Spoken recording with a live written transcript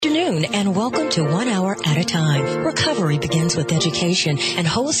afternoon, and welcome to 1 Hour at a Time. Recovery begins with education, and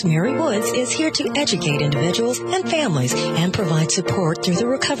host Mary Woods is here to educate individuals and families and provide support through the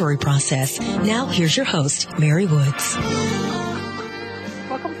recovery process. Now, here's your host, Mary Woods.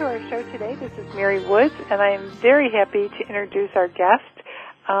 Welcome to our show today. This is Mary Woods, and I am very happy to introduce our guest,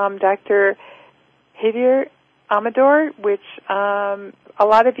 Dr. Javier Amador, which a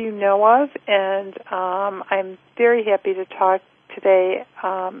lot of you know of, and I'm very happy to talk today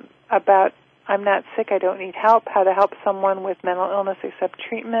about I'm Not Sick, I Don't Need Help, how to help someone with mental illness accept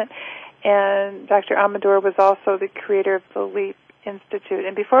treatment. And Dr. Amador was also the creator of the LEAP Institute.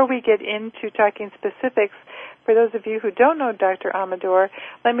 And before we get into talking specifics, for those of you who don't know Dr. Amador,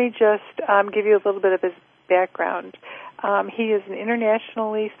 let me just give you a little bit of his background. He is an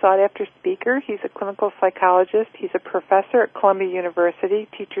internationally sought-after speaker. He's a clinical psychologist. He's a professor at Columbia University,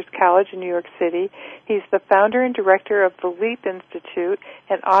 Teachers College in New York City. He's the founder and director of the LEAP Institute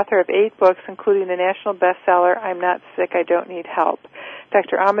and author of 8 books, including the national bestseller, I'm Not Sick, I Don't Need Help.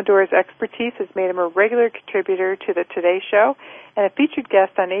 Dr. Amador's expertise has made him a regular contributor to the Today Show and a featured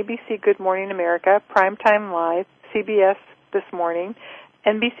guest on ABC Good Morning America, Primetime Live, CBS This Morning,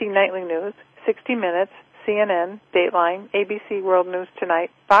 NBC Nightly News, 60 Minutes, CNN, Dateline, ABC World News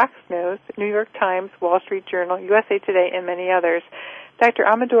Tonight, Fox News, New York Times, Wall Street Journal, USA Today, and many others. Dr.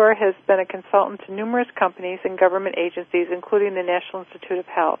 Amador has been a consultant to numerous companies and government agencies, including the National Institute of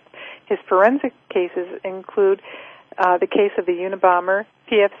Health. His forensic cases include the case of the Unabomber,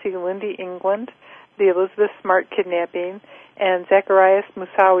 PFC Lynndie England, the Elizabeth Smart Kidnapping, and Zacarias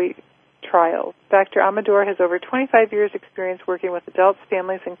Moussaoui trials. Dr. Amador has over 25 years' experience working with adults,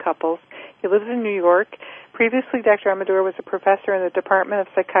 families, and couples. He lives in New York. Previously, Dr. Amador was a professor in the Department of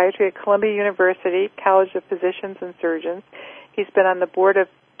Psychiatry at Columbia University, College of Physicians and Surgeons. He's been on the board of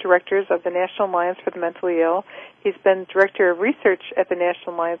directors of the National Alliance for the Mentally Ill. He's been director of research at the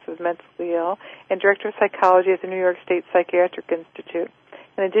National Alliance for the Mentally Ill and director of psychology at the New York State Psychiatric Institute.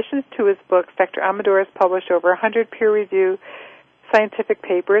 In addition to his books, Dr. Amador has published over 100 peer-reviewed scientific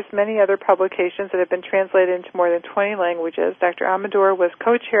papers, many other publications that have been translated into more than 20 languages. Dr. Amador was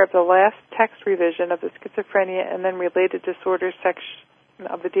co-chair of the last text revision of the Schizophrenia and then related disorders section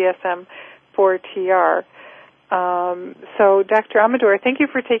of the DSM IV-TR. So, Dr. Amador, thank you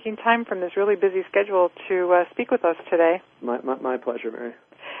for taking time from this really busy schedule to speak with us today. My pleasure, Mary.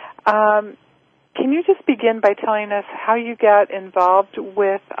 Can you just begin by telling us how you got involved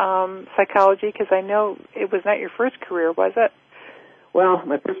with psychology? Because I know it was not your first career, was it? Well,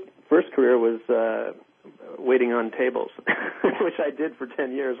 my first career was waiting on tables, which I did for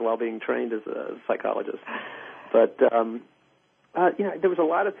 10 years while being trained as a psychologist. But, there was a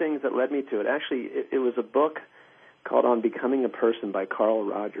lot of things that led me to it. Actually, it was a book called On Becoming a Person by Carl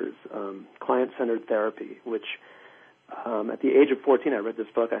Rogers, Client-Centered Therapy, which at the age of 14, I read this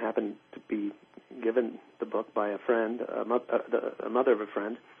book. I happened to be given the book by a friend, a mother of a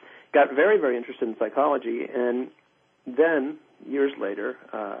friend. Got very, very interested in psychology, and then years later,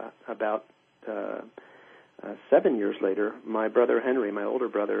 about 7 years later, my brother Henry, my older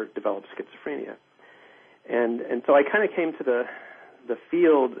brother, developed schizophrenia. And so I kind of came to the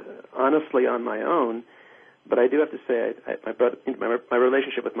field honestly on my own, but I do have to say my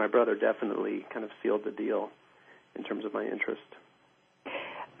relationship with my brother definitely kind of sealed the deal in terms of my interest.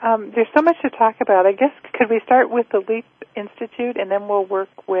 There's so much to talk about. I guess could we start with the LEAP Institute, and then we'll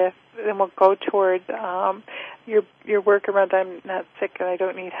go towards your work around I'm Not Sick and I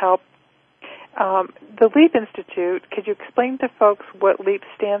Don't Need Help. The LEAP Institute, could you explain to folks what LEAP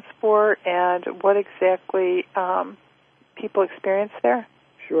stands for and what exactly people experience there?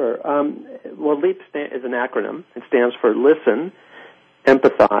 Sure. Well, LEAP is an acronym. It stands for Listen,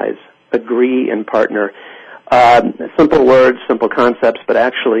 Empathize, Agree, and Partner. Simple words, simple concepts, but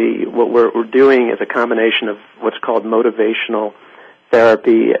actually what we're doing is a combination of what's called motivational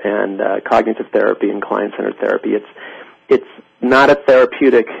therapy and cognitive therapy and client-centered therapy. It's not a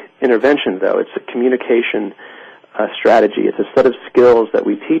therapeutic intervention, though. It's a communication strategy. It's a set of skills that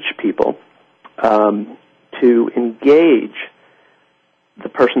we teach people to engage the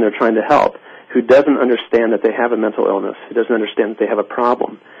person they're trying to help, who doesn't understand that they have a mental illness, who doesn't understand that they have a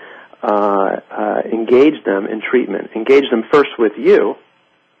problem. Engage them in treatment. Engage them first with you,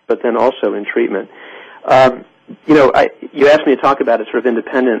 but then also in treatment. You asked me to talk about it sort of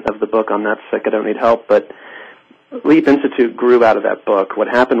independent of the book I'm Not Sick, I Don't Need Help, but LEAP Institute grew out of that book. What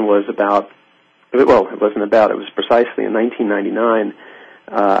happened was it was precisely in 1999,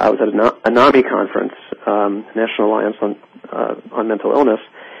 I was at a NAMI conference, National Alliance on Mental Illness,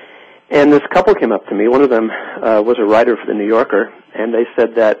 and this couple came up to me. One of them was a writer for the New Yorker, and they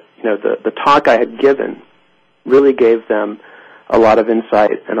said that the talk I had given really gave them a lot of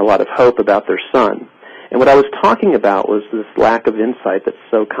insight and a lot of hope about their son. And what I was talking about was this lack of insight that's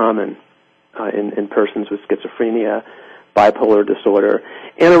so common in persons with schizophrenia, bipolar disorder,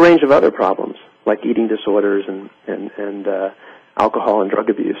 and a range of other problems like eating disorders and alcohol and drug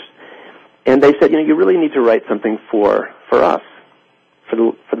abuse. And they said, you really need to write something for us, for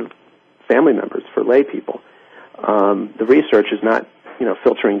the family members, for lay people. The research is not,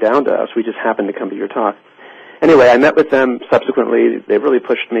 filtering down to us. We just happened to come to your talk. Anyway, I met with them subsequently. They really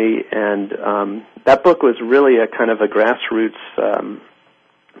pushed me, and that book was really a kind of a grassroots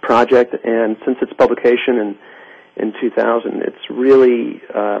project. And since its publication in 2000, it's really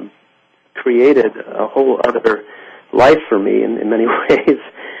created a whole other life for me in many ways.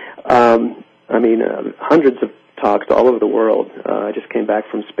 Hundreds of talks all over the world. I just came back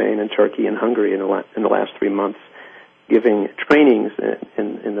from Spain and Turkey and Hungary in the last 3 months, giving trainings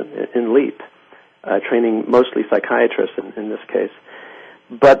in LEAP, training mostly psychiatrists in this case.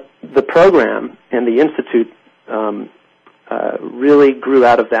 But the program and the institute really grew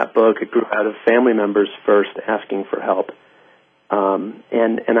out of that book. It grew out of family members first asking for help.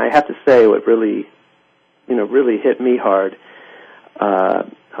 And I have to say what really hit me hard,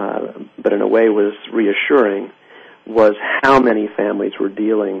 but in a way was reassuring, was how many families were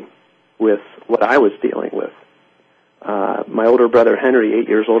dealing with what I was dealing with. My older brother, Henry, 8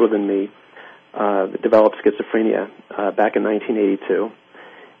 years older than me, developed schizophrenia back in 1982.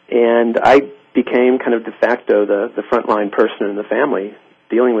 And I became kind of de facto the frontline person in the family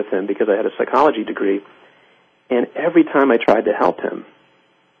dealing with him because I had a psychology degree. And every time I tried to help him,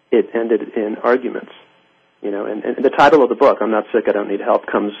 it ended in arguments. And the title of the book, I'm Not Sick, I Don't Need Help,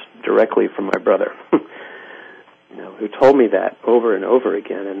 comes directly from my brother, who told me that over and over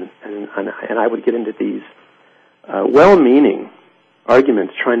again. And I would get into these well-meaning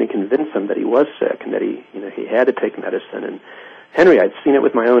arguments trying to convince him that he was sick and that he had to take medicine. And Henry, I'd seen it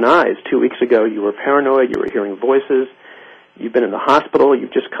with my own eyes. 2 weeks ago, you were paranoid, you were hearing voices, you've been in the hospital,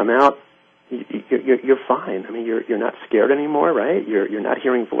 you've just come out, you're fine. You're not scared anymore, right? You're not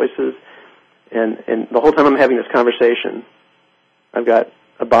hearing voices. And the whole time I'm having this conversation, I've got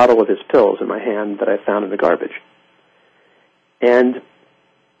a bottle of his pills in my hand that I found in the garbage. And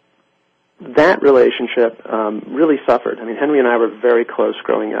that relationship really suffered. Henry and I were very close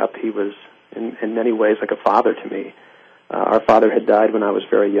growing up. He was, in many ways, like a father to me. Our father had died when I was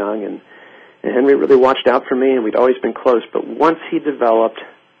very young, and Henry really watched out for me, and we'd always been close. But once he developed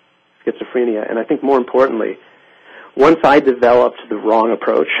schizophrenia, and I think more importantly, once I developed the wrong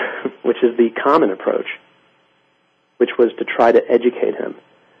approach, which is the common approach, which was to try to educate him.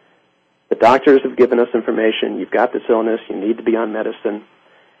 The doctors have given us information. You've got this illness. You need to be on medicine.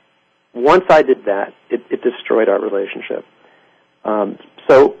 Once I did that, it destroyed our relationship.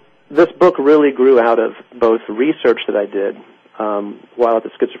 So this book really grew out of both research that I did while at the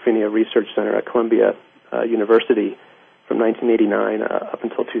Schizophrenia Research Center at Columbia University from 1989 up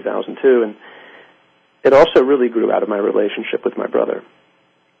until 2002, and it also really grew out of my relationship with my brother.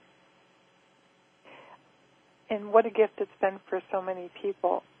 And what a gift it's been for so many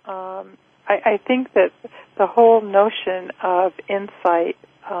people. I think that the whole notion of insight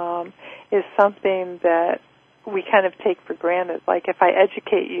is something that we kind of take for granted. Like if I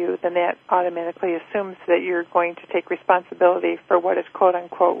educate you, then that automatically assumes that you're going to take responsibility for what is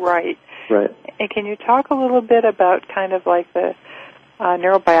quote-unquote right. Right. And can you talk a little bit about kind of like the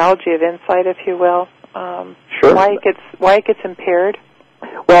neurobiology of insight, if you will? Sure. Why it gets impaired?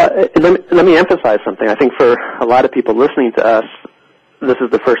 Well, let me emphasize something. I think for a lot of people listening to us, this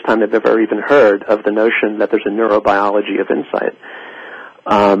is the first time they've ever even heard of the notion that there's a neurobiology of insight.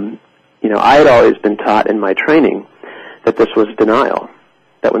 I had always been taught in my training that this was denial.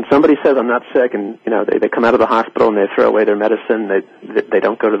 That when somebody says I'm not sick, and they come out of the hospital and they throw away their medicine, they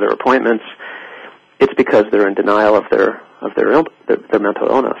don't go to their appointments, it's because they're in denial of their mental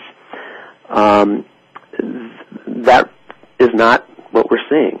illness. That is not what we're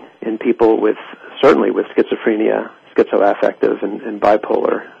seeing in people certainly with schizophrenia, schizoaffective, and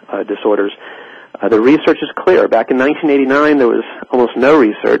bipolar disorders. The research is clear. Back in 1989, there was almost no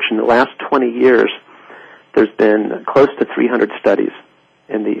research. In the last 20 years, there's been close to 300 studies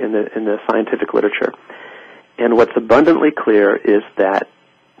in the scientific literature. And what's abundantly clear is that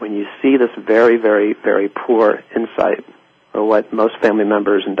when you see this very, very, very poor insight, or what most family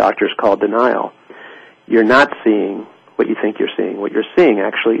members and doctors call denial, you're not seeing what you think you're seeing. What you're seeing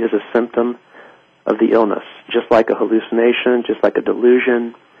actually is a symptom of the illness, just like a hallucination, just like a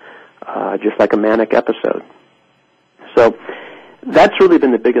delusion, just like a manic episode. So that's really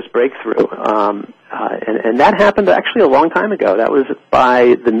been the biggest breakthrough. And that happened actually a long time ago. That was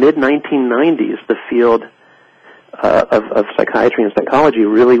by the mid-1990s. The field of psychiatry and psychology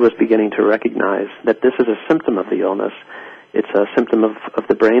really was beginning to recognize that this is a symptom of the illness. It's a symptom of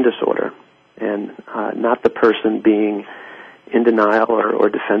the brain disorder, and not the person being in denial or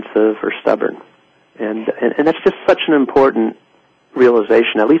defensive or stubborn. And that's just such an important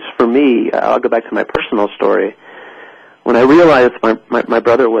realization, at least for me. I'll go back to my personal story. When I realized my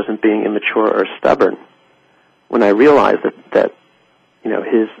brother wasn't being immature or stubborn, when I realized that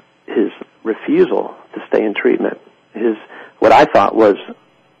his refusal to stay in treatment, what I thought was,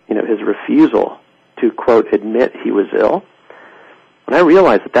 his refusal to, quote, admit he was ill, when I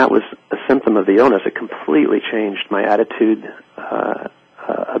realized that was a symptom of the illness, it completely changed my attitude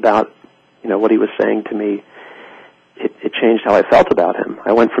about, what he was saying to me. It changed how I felt about him.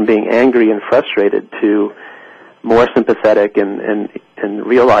 I went from being angry and frustrated to more sympathetic and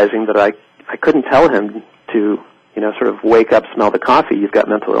realizing that I couldn't tell him to, sort of wake up, smell the coffee, you've got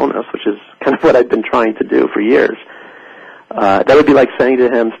mental illness, which is kind of what I'd been trying to do for years. That would be like saying to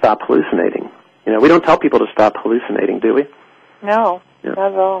him, stop hallucinating. We don't tell people to stop hallucinating, do we? No, not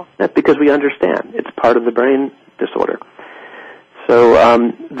at all. That's because we understand. It's part of the brain disorder. So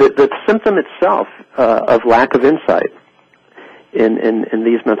the symptom itself of lack of insight in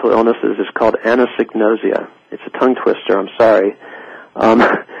these mental illnesses is called anosognosia. It's a tongue twister, I'm sorry.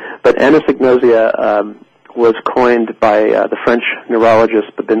 But anosognosia was coined by the French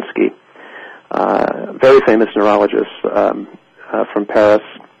neurologist Babinski, very famous neurologist from Paris,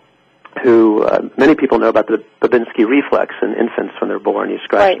 who many people know about the Babinski reflex in infants when they're born. You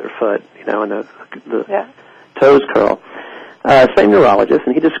scratch their foot, and the toes curl. Same neurologist,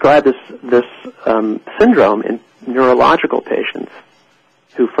 and he described this syndrome in neurological patients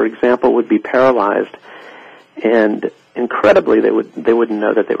who, for example, would be paralyzed, and incredibly, they wouldn't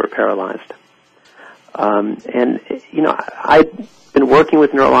know that they were paralyzed. I'd been working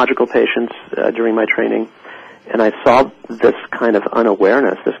with neurological patients during my training, and I saw this kind of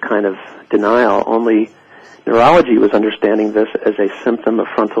unawareness, this kind of denial. Only neurology was understanding this as a symptom of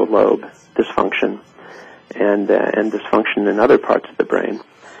frontal lobe dysfunction and dysfunction in other parts of the brain.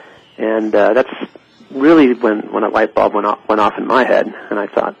 And that's really when a light bulb went off in my head, and I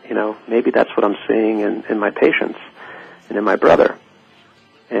thought, maybe that's what I'm seeing in my patients and in my brother.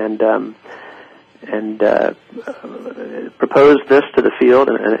 And proposed this to the field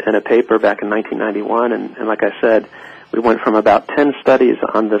in a paper back in 1991, and like I said, we went from about 10 studies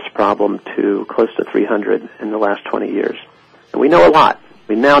on this problem to close to 300 in the last 20 years. And we know a lot.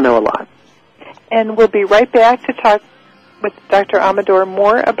 We now know a lot. And we'll be right back to talk with Dr. Amador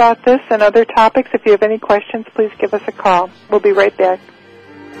more about this and other topics. If you have any questions, please give us a call. We'll be right back.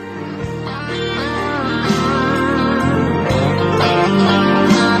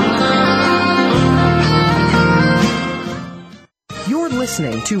 You're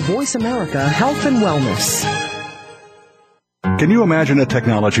listening to Voice America Health and Wellness. Can you imagine a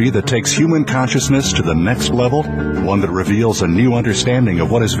technology that takes human consciousness to the next level? One that reveals a new understanding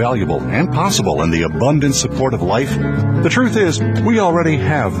of what is valuable and possible in the abundant support of life? The truth is, we already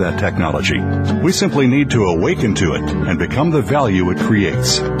have that technology. We simply need to awaken to it and become the value it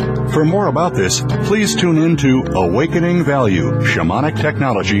creates. For more about this, please tune in to Awakening Value, Shamanic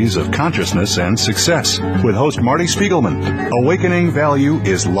Technologies of Consciousness and Success with host Marty Spiegelman. Awakening Value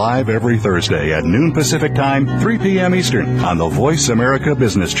is live every Thursday at noon Pacific Time, 3 p.m. Eastern on the Voice America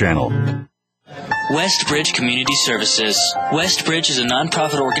Business Channel. Westbridge Community Services. Westbridge is a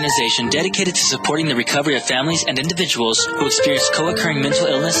nonprofit organization dedicated to supporting the recovery of families and individuals who experience co-occurring mental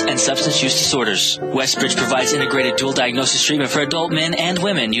illness and substance use disorders. Westbridge provides integrated dual diagnosis treatment for adult men and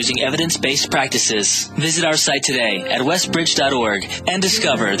women using evidence-based practices. Visit our site today at westbridge.org and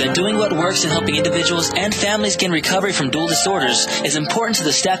discover that doing what works in helping individuals and families gain recovery from dual disorders is important to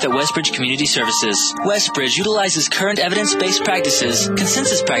the staff at Westbridge Community Services. Westbridge utilizes current evidence-based practices,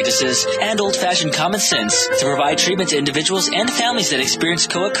 consensus practices, and old-fashioned common sense to provide treatment to individuals and families that experience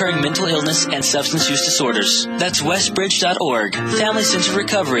co-occurring mental illness and substance use disorders. That's westbridge.org, family-centered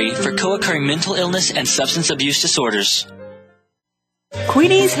recovery for co-occurring mental illness and substance abuse disorders.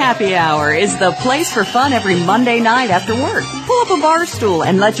 Queenie's Happy Hour is the place for fun every Monday night after work. Pull up a bar stool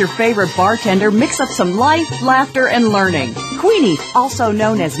and let your favorite bartender mix up some life, laughter, and learning. Queenie, also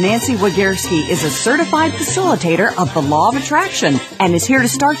known as Nancy Wagierski, is a certified facilitator of the Law of Attraction and is here to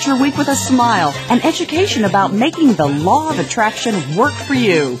start your week with a smile and education about making the Law of Attraction work for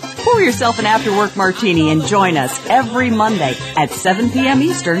you. Pour yourself an after-work martini and join us every Monday at 7 p.m.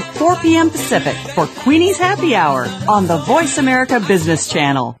 Eastern, 4 p.m. Pacific for Queenie's Happy Hour on the Voice America Business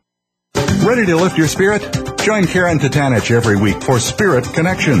Channel. Ready to lift your spirit? Join Karen Tatanich every week for Spirit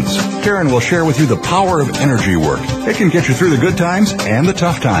Connections. Karen will share with you the power of energy work. It can get you through the good times and the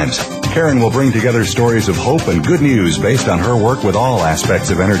tough times. Karen will bring together stories of hope and good news based on her work with all aspects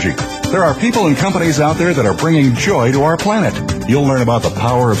of energy. There are people and companies out there that are bringing joy to our planet. You'll learn about the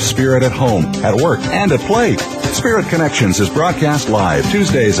power of spirit at home, at work, and at play. Spirit Connections is broadcast live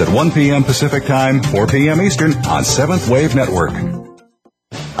Tuesdays at 1 p.m. Pacific Time, 4 p.m. Eastern on 7th Wave Network.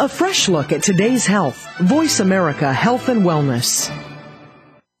 A fresh look at today's health. Voice America Health and Wellness.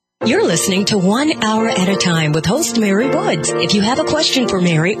 You're listening to 1 Hour at a Time with host Mary Woods. If you have a question for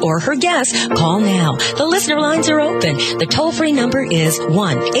Mary or her guest, call now. The listener lines are open. The toll-free number is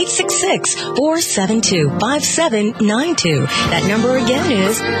 1-866-472-5792. That number again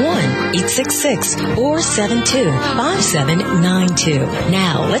is 1-866-472-5792.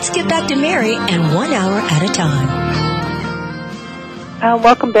 Now, let's get back to Mary and 1 Hour at a Time.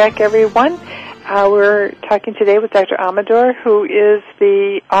 Welcome back, everyone. We're talking today with Dr. Amador, who is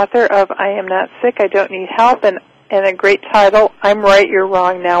the author of I Am Not Sick, I Don't Need Help, and a great title, I'm Right, You're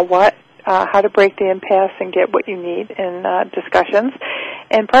Wrong, Now What? How to Break the Impasse and Get What You Need in discussions.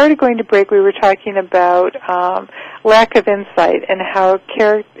 And prior to going to break, we were talking about lack of insight and how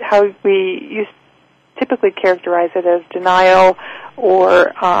we typically characterize it as denial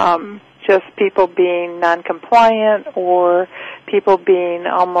or just people being non-compliant or people being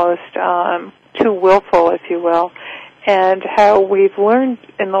almost too willful, if you will, and how we've learned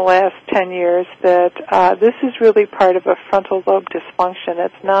in the last 10 years that this is really part of a frontal lobe dysfunction.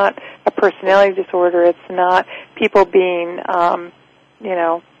 It's not a personality disorder. It's not people being,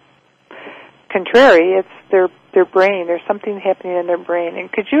 contrary. It's their brain. There's something happening in their brain. And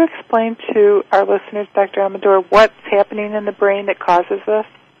could you explain to our listeners, Dr. Amador, what's happening in the brain that causes this?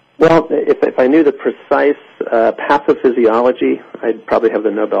 Well, if I knew the precise pathophysiology, I'd probably have the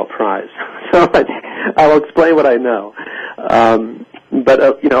Nobel Prize. So I'll explain what I know. But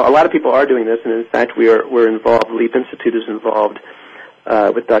a lot of people are doing this, and in fact, we're involved. Leap Institute is involved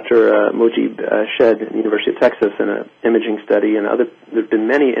with Dr. Mujib Shed at the University of Texas in an imaging study, and there've been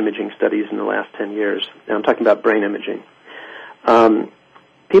many imaging studies in the last 10 years. And I'm talking about brain imaging.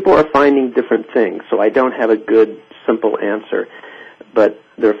 People are finding different things, so I don't have a good, simple answer. But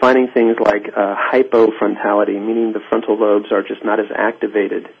they're finding things like hypofrontality, meaning the frontal lobes are just not as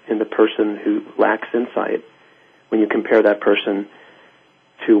activated in the person who lacks insight when you compare that person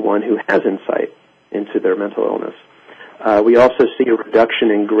to one who has insight into their mental illness. We also see a reduction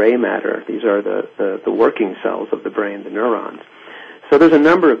in gray matter. These are the working cells of the brain, the neurons. So there's a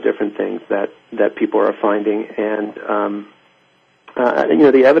number of different things that people are finding, and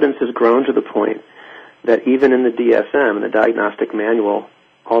the evidence has grown to the point that even in the DSM, in the diagnostic manual,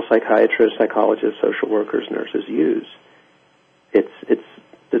 all psychiatrists, psychologists, social workers, nurses use, it's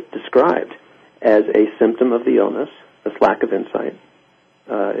described as a symptom of the illness, this lack of insight.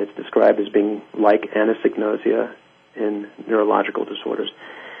 It's described as being like anosognosia in neurological disorders,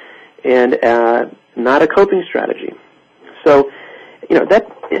 and not a coping strategy. So, and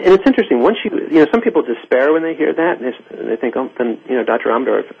it's interesting. Once some people despair when they hear that, and they think, oh, then, Dr.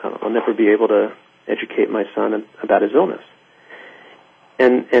 Amador, I'll never be able to educate my son about his illness.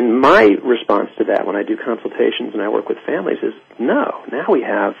 And my response to that when I do consultations and I work with families is, no, now we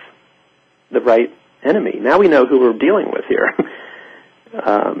have the right enemy. Now we know who we're dealing with here,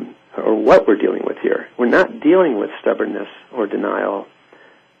 or what we're dealing with here. We're not dealing with stubbornness or denial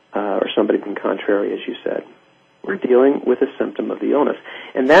or somebody being contrary, as you said. We're dealing with a symptom of the illness.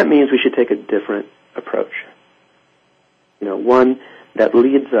 And that means we should take a different approach. One that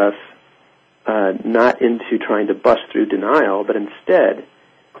leads us not into trying to bust through denial, but instead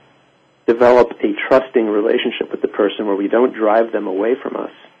develop a trusting relationship with the person where we don't drive them away from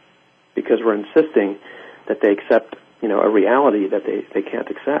us because we're insisting that they accept, a reality that they can't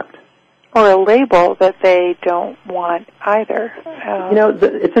accept. Or a label that they don't want either.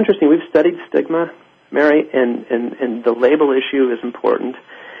 It's interesting. We've studied stigma, Mary, and the label issue is important,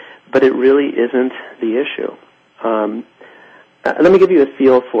 but it really isn't the issue. Let me give you a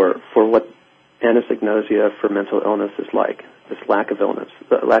feel for what anosognosia for mental illness is like, this lack of illness,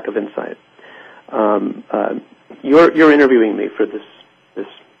 lack of insight. You're interviewing me for this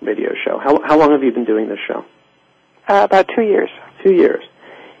radio show. How long have you been doing this show? About 2 years. 2 years.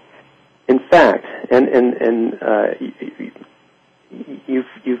 In fact, and you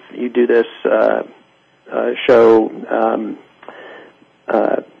do this show.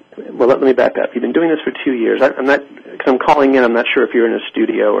 Well, let me back up. You've been doing this for 2 years. I'm calling in. I'm not sure if you're in a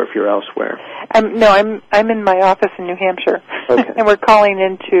studio or if you're elsewhere. I'm in my office in New Hampshire. Okay. And we're calling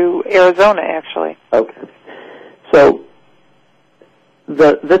into Arizona, actually. Okay. So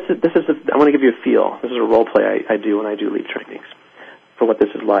I want to give you a feel. This is a role play I do when I do leap trainings for what this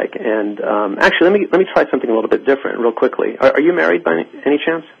is like. And actually, let me try something a little bit different, real quickly. Are you married by any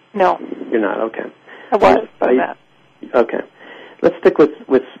chance? No. You're not, okay. I was, but I'm not. Okay. Let's stick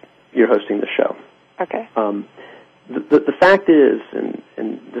with your hosting the show. Okay. The fact is,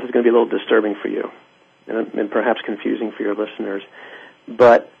 and this is going to be a little disturbing for you, and perhaps confusing for your listeners,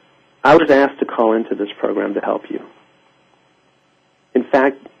 but I was asked to call into this program to help you. In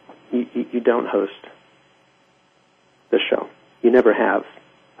fact, you don't host the show. You never have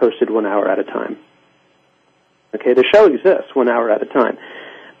hosted 1 hour at a time. Okay, the show exists 1 hour at a time,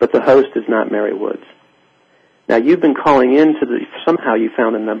 but the host is not Mary Woods. Now, you've been calling in somehow you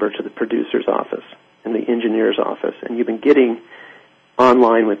found a number to the producer's office and the engineer's office, and you've been getting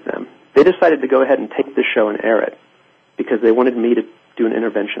online with them. They decided to go ahead and take the show and air it because they wanted me to do an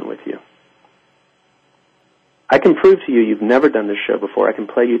intervention with you. I can prove to you you've never done this show before. I can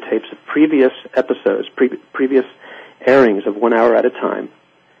play you tapes of previous episodes, previous airings of 1 hour at a time,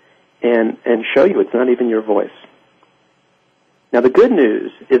 and show you it's not even your voice. Now, the good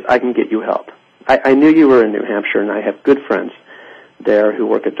news is I can get you help. I knew you were in New Hampshire, and I have good friends there who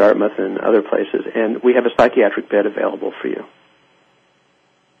work at Dartmouth and other places, and we have a psychiatric bed available for you.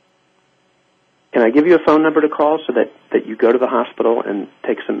 Can I give you a phone number to call so that you go to the hospital and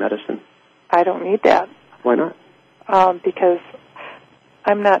take some medicine? I don't need that. Why not? Because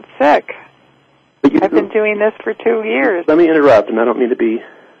I'm not sick. I've been doing this for 2 years. Let me interrupt, and I don't mean to be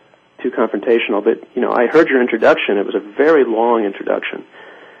too confrontational, but, I heard your introduction. It was a very long introduction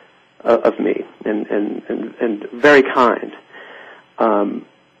of me, and very kind.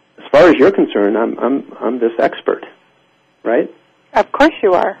 As far as you're concerned, I'm this expert, right? Of course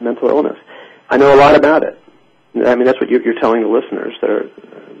you are. Mental illness. I know a lot about it. I mean, that's what you're telling the listeners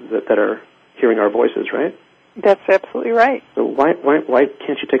that are hearing our voices, right? That's absolutely right. So why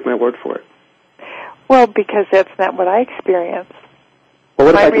can't you take my word for it? Well, because that's not what I experienced.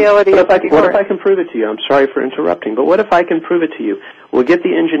 Well, what if I can prove it to you? I'm sorry for interrupting, but what if I can prove it to you? We'll get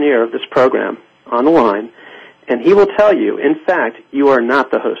the engineer of this program on the line, and he will tell you, in fact, you are not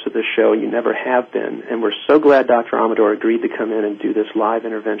the host of this show, and you never have been, and we're so glad Dr. Amador agreed to come in and do this live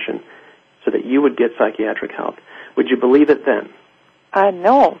intervention so that you would get psychiatric help. Would you believe it then?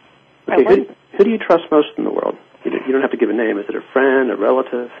 No. Okay, who do you trust most in the world? You don't have to give a name. Is it a friend, a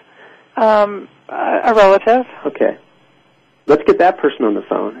relative? A relative. Okay. Let's get that person on the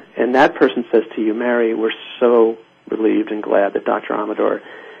phone, and that person says to you, Mary, we're so relieved and glad that Dr. Amador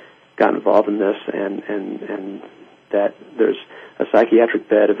got involved in this and that there's a psychiatric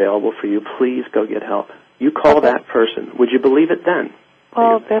bed available for you. Please go get help. You call that person. Would you believe it then?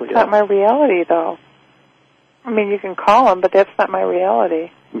 Well, that's not my reality, though. I mean, you can call them, but that's not my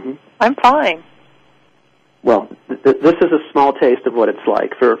reality. Mm-hmm. I'm fine. Well, this is a small taste of what it's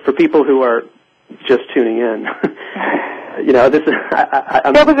like for people who are just tuning in. This is...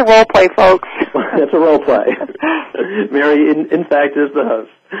 That was a role play, folks. That's a role play. Mary, in fact, is the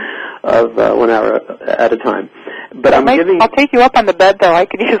host of 1 hour at a time. But I'll take you up on the bed, though. I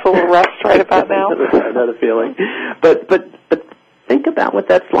could use a little rest right about now. Another feeling. But think about what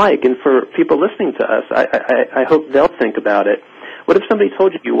that's like. And for people listening to us, I hope they'll think about it. What if somebody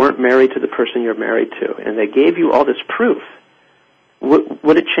told you weren't married to the person you're married to, and they gave you all this proof?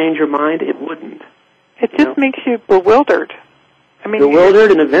 Would it change your mind? It wouldn't. It just makes you bewildered. I mean,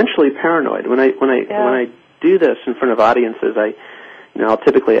 bewildered and eventually paranoid. When I do this in front of audiences, I'll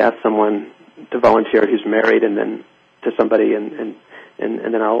typically ask someone to volunteer who's married, and then to somebody, and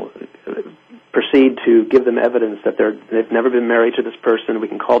then I'll proceed to give them evidence that they've never been married to this person. We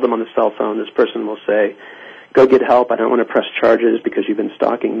can call them on the cell phone. This person will say, "Go get help. I don't want to press charges because you've been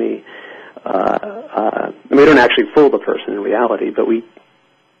stalking me." We don't actually fool the person in reality, but we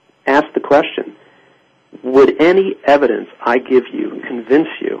ask the question, would any evidence I give you convince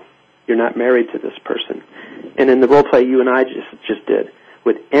you you're not married to this person? And in the role play you and I just did,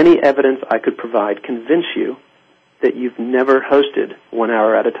 would any evidence I could provide convince you that you've never hosted 1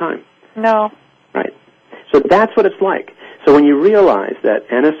 hour at a time? No. Right. So that's what it's like. So when you realize that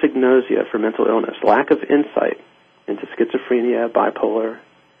anosognosia for mental illness, lack of insight into schizophrenia, bipolar,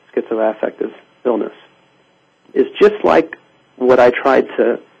 schizoaffective illness, is just like what I tried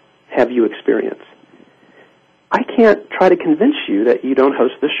to have you experience. I can't try to convince you that you don't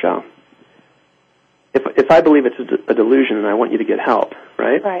host this show. If I believe it's a delusion and I want you to get help,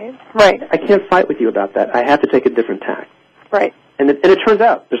 right? Right. I can't fight with you about that. I have to take a different tack. Right. And it turns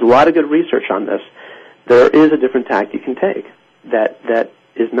out there's a lot of good research on this. There is a different tack you can take that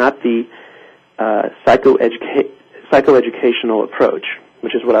is not the psychoeducational approach,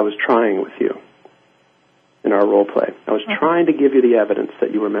 which is what I was trying with you in our role play. I was trying to give you the evidence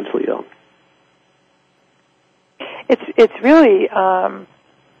that you were mentally ill. It's really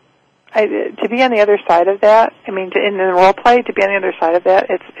to be on the other side of that, I mean, in the role play, to be on the other side of that,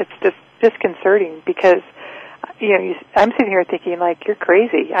 it's just disconcerting because, I'm sitting here thinking like, you're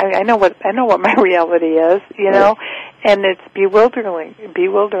crazy. I know what my reality is, Right. and it's bewildering,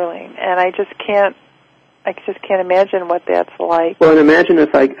 and I just can't imagine what that's like. Well, and imagine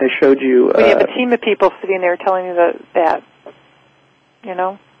if I showed you... we have a team of people sitting there telling you that.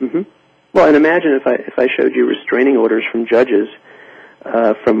 Mm-hmm. Well, and imagine if I showed you restraining orders from judges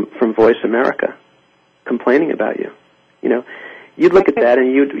from Voice America complaining about you. You'd look at that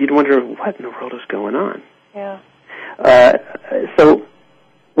and you'd wonder, what in the world is going on? Yeah. So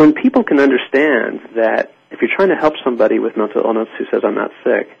when people can understand that if you're trying to help somebody with mental illness who says, I'm not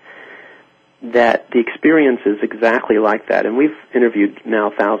sick, that the experience is exactly like that. And we've interviewed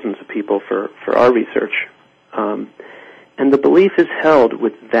now thousands of people for our research. And the belief is held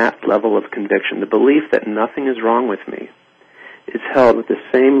with that level of conviction. The belief that nothing is wrong with me is held with the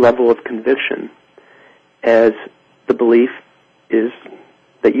same level of conviction as the belief is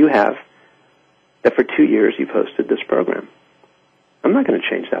that you have that for 2 years you've hosted this program. I'm not going to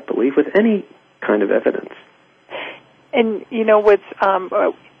change that belief with any kind of evidence. And what's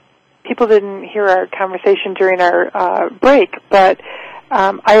people didn't hear our conversation during our break, but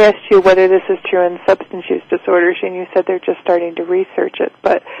I asked you whether this is true in substance use disorders, and you said they're just starting to research it.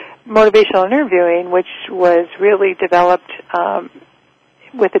 But motivational interviewing, which was really developed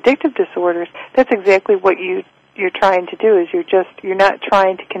with addictive disorders, that's exactly what you're trying to do. Is you're not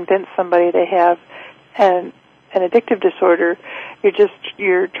trying to convince somebody they have an addictive disorder.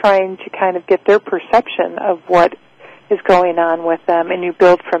 You're trying to kind of get their perception of what is going on with them, and you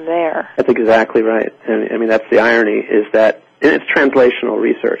build from there. That's exactly right. And I mean, that's the irony, is that it's translational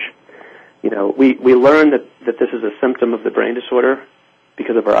research. We learn that this is a symptom of the brain disorder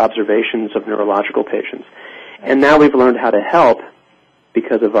because of our observations of neurological patients. And now we've learned how to help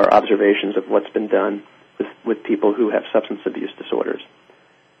because of our observations of what's been done with people who have substance abuse disorders.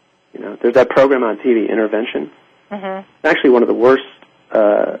 There's that program on TV, Intervention. Mm-hmm. It's actually one of the worst,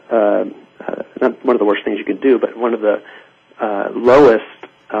 not one of the worst things you could do, but one of the lowest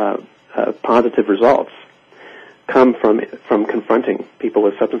positive results come from confronting people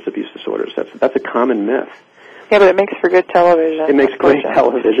with substance abuse disorders. That's a common myth. Yeah, but it makes for good television. It makes great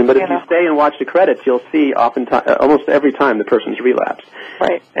television, but if you stay and watch the credits, you'll see almost every time the person's relapsed.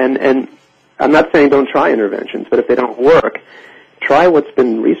 Right. And I'm not saying don't try interventions, but if they don't work, try what's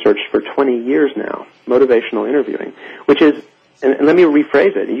been researched for 20 years now, motivational interviewing, which is, and let me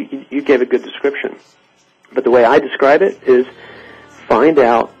rephrase it, you gave a good description, but the way I describe it is find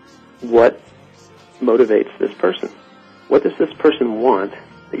out what motivates this person. What does this person want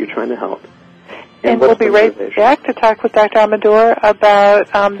that you're trying to help? And we'll be right back to talk with Dr. Amador about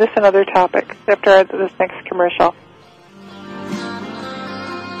this and other topics after this next commercial.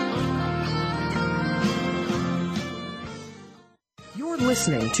 You're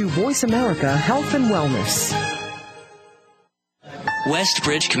listening to Voice America Health and Wellness.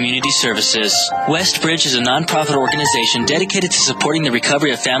 Westbridge Community Services. Westbridge is a nonprofit organization dedicated to supporting the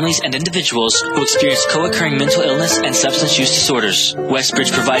recovery of families and individuals who experience co-occurring mental illness and substance use disorders.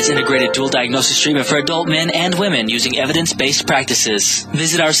 Westbridge provides integrated dual diagnosis treatment for adult men and women using evidence-based practices.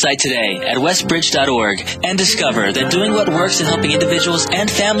 Visit our site today at westbridge.org and discover that doing what works in helping individuals and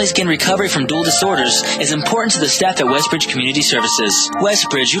families gain recovery from dual disorders is important to the staff at Westbridge Community Services.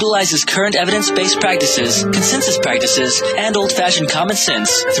 Westbridge utilizes current evidence-based practices, consensus practices, and old-fashioned common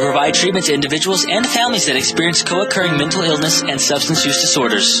sense to provide treatment to individuals and families that experience co-occurring mental illness and substance use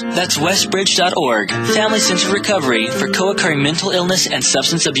disorders. That's westbridge.org, family-centered recovery for co-occurring mental illness and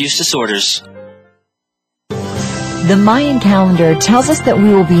substance abuse disorders. The Mayan calendar tells us that we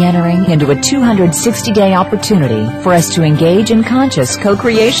will be entering into a 260-day opportunity for us to engage in conscious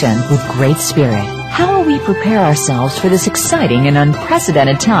co-creation with Great Spirit. How will we prepare ourselves for this exciting and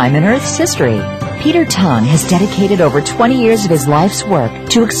unprecedented time in Earth's history? Peter Tung has dedicated over 20 years of his life's work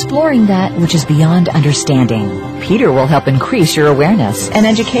to exploring that which is beyond understanding. Peter will help increase your awareness and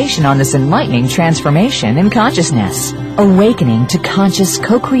education on this enlightening transformation in consciousness. Awakening to Conscious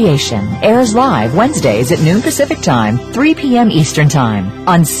Co-Creation airs live Wednesdays at noon Pacific Time, 3 p.m. Eastern Time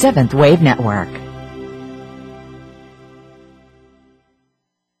on 7th Wave Network.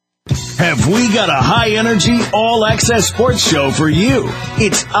 Have we got a high-energy, all-access sports show for you?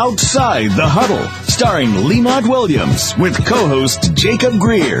 It's Outside the Huddle, starring Lee Williams with co-host Jacob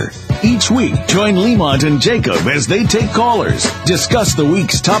Greer. Each week, join Lemont and Jacob as they take callers, discuss the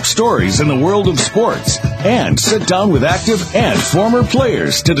week's top stories in the world of sports, and sit down with active and former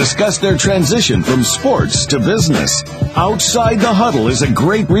players to discuss their transition from sports to business. Outside the Huddle is a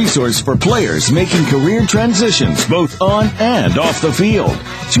great resource for players making career transitions both on and off the field.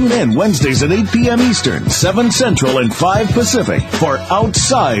 Tune in Wednesdays at 8 p.m. Eastern, 7 Central, and 5 Pacific for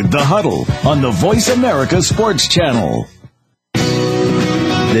Outside the Huddle on the Voice America Sports Channel.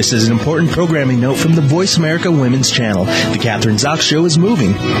 This is an important programming note from the Voice America Women's Channel. The Catherine Zox Show is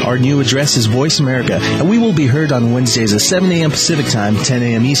moving. Our new address is Voice America, and we will be heard on Wednesdays at 7 a.m. Pacific Time, 10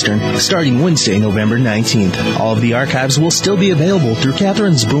 a.m. Eastern, starting Wednesday, November 19th. All of the archives will still be available through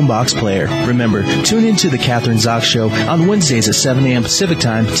Catherine's Boombox player. Remember, tune into the Catherine Zox Show on Wednesdays at 7 a.m. Pacific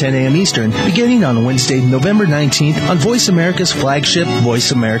Time, 10 a.m. Eastern, beginning on Wednesday, November 19th on Voice America's flagship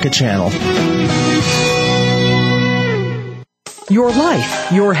Voice America channel. Your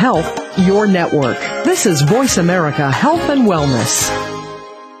life, your health, your network. This is Voice America Health and Wellness.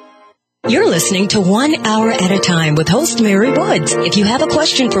 You're listening to 1 Hour at a Time with host Mary Woods. If you have a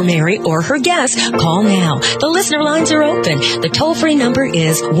question for Mary or her guest, call now. The listener lines are open. The toll-free number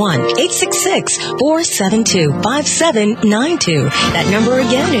is 1-866-472-5792. That number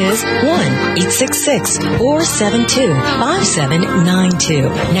again is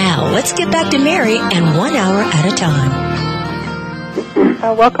 1-866-472-5792. Now, let's get back to Mary and 1 Hour at a Time.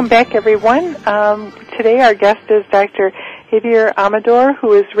 Welcome back, everyone. Today our guest is Dr. Javier Amador,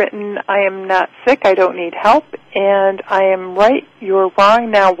 who has written I Am Not Sick, I Don't Need Help, and I Am Right, You're Wrong,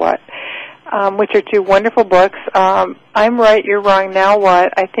 Now What, which are two wonderful books. I'm Right, You're Wrong, Now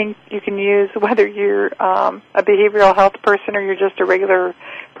What, I think you can use whether you're a behavioral health person or you're just a regular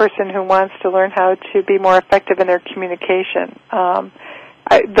person who wants to learn how to be more effective in their communication.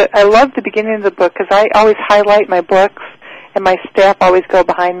 I love the beginning of the book because I always highlight my books, and my staff always go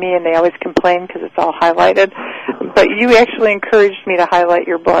behind me, and they always complain because it's all highlighted. But you actually encouraged me to highlight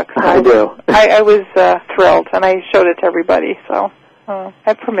your book. So I do. I was thrilled, and I showed it to everybody, so I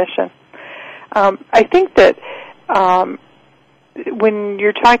have permission. I think that when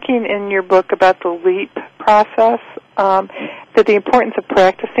you're talking in your book about the LEAP process, that the importance of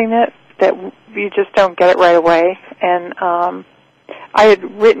practicing it, that you just don't get it right away. And I had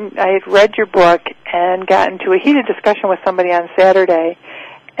read your book and got into a heated discussion with somebody on Saturday,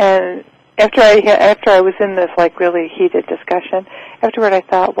 and after I was in this really heated discussion, afterward I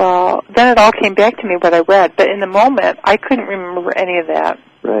thought, well, then it all came back to me what I read, but in the moment I couldn't remember any of that.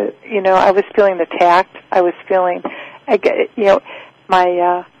 Right. I was feeling the tact. I was feeling,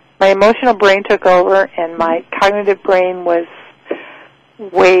 my emotional brain took over, and my cognitive brain was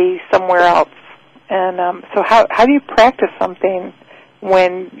way somewhere else. And so how do you practice something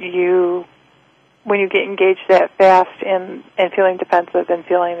when you get engaged that fast and feeling defensive and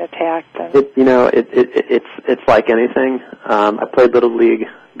feeling attacked? And it's like anything. I played Little League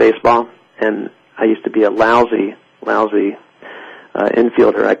baseball, and I used to be a lousy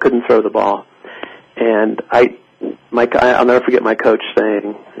infielder. I couldn't throw the ball, and I'll never forget my coach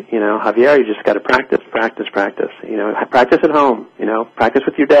saying, Javier, you just got to practice. Practice at home. Practice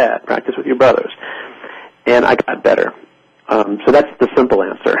with your dad. Practice with your brothers. And I got better. So that's the simple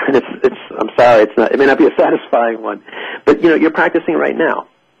answer. And I'm sorry, it may not be a satisfying one, but you're practicing right now.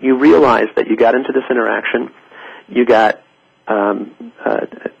 You realize that you got into this interaction, you got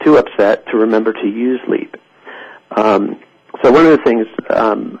too upset to remember to use LEAP. So one of the things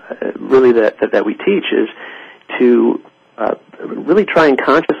really that we teach is to really try and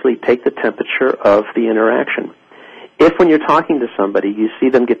consciously take the temperature of the interaction. If when you're talking to somebody you see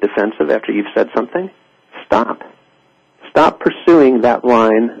them get defensive after you've said something, stop. Stop pursuing that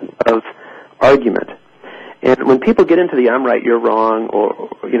line of argument. And when people get into the I'm right, you're wrong, or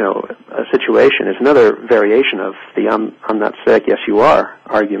a situation, is another variation of the I'm not sick, yes you are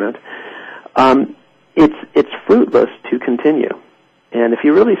argument. It's fruitless to continue. And if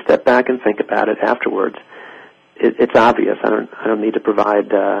you really step back and think about it afterwards, it's obvious. I don't need to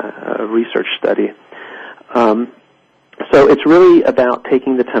provide a research study. So it's really about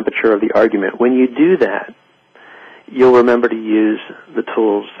taking the temperature of the argument. When you do that, you'll remember to use the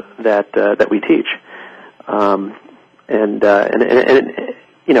tools that we teach.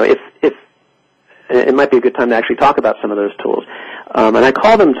 If it might be a good time to actually talk about some of those tools. And I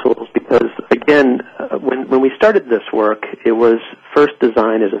call them tools because, again, when we started this work, it was first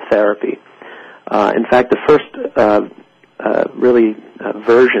designed as a therapy. In fact, the first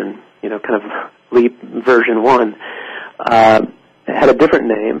version, kind of LEAP version 1, had a different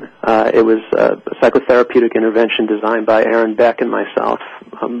name. It was a psychotherapeutic intervention designed by Aaron Beck and myself.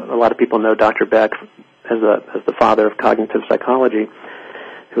 A lot of people know Dr. Beck as the father of cognitive psychology.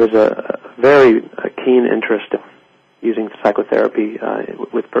 who has a very keen interest in using psychotherapy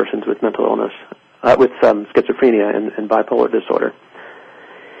with persons with mental illness, with schizophrenia and bipolar disorder.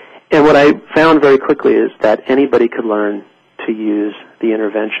 And what I found very quickly is that anybody could learn to use the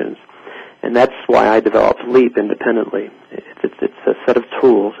interventions. And that's why I developed LEAP independently. It's a set of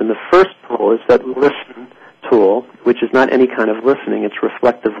tools. And the first tool is that listen tool, which is not any kind of listening, it's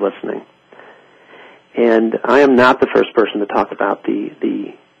reflective listening. And I am not the first person to talk about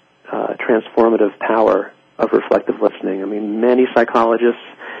the transformative power of reflective listening. I mean, many psychologists,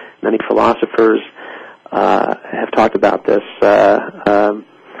 many philosophers have talked about this.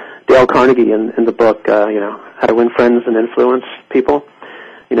 Dale Carnegie in the book, How to Win Friends and Influence People,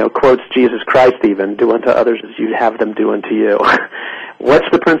 quotes Jesus Christ even, do unto others as you'd have them do unto you. What's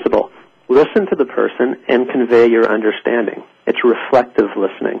the principle? Listen to the person and convey your understanding. It's reflective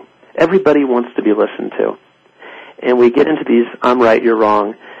listening. Everybody wants to be listened to. And we get into these I'm right, you're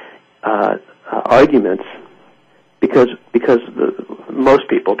wrong arguments because most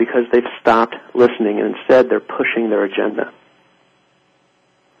people, because they've stopped listening and instead they're pushing their agenda.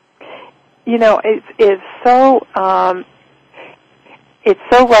 It's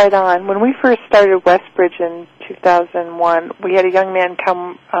so right on. When we first started Westbridge in 2001, we had a young man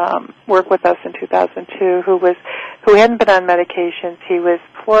come work with us in 2002 who hadn't been on medications. He was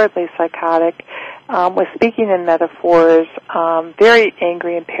floridly psychotic, was speaking in metaphors, very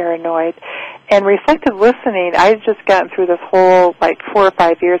angry and paranoid. And reflective listening, I had just gotten through this whole 4 or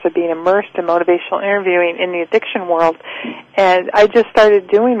 5 years of being immersed in motivational interviewing in the addiction world, and I just started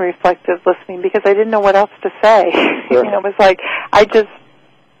doing reflective listening because I didn't know what else to say. Sure. It was like I just,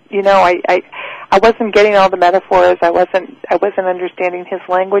 I wasn't getting all the metaphors. I wasn't understanding his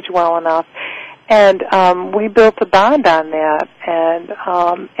language well enough, and we built a bond on that, and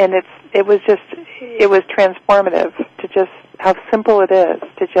it was transformative to just how simple it is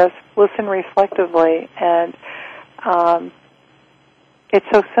to just listen reflectively, and it's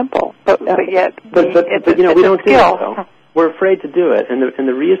so simple, but yet we don't do it, though. We're afraid to do it, and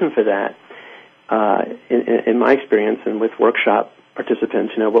the reason for that, in my experience and with workshop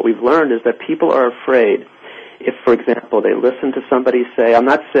participants, what we've learned is that people are afraid if, for example, they listen to somebody say, I'm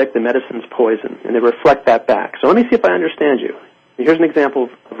not sick, the medicine's poison, and they reflect that back. So let me see if I understand you. Here's an example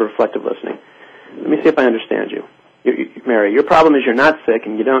of reflective listening. Let me see if I understand you. Mary, your problem is you're not sick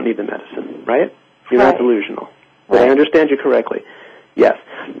and you don't need the medicine, right? You're not delusional. Did I understand you correctly? Yes.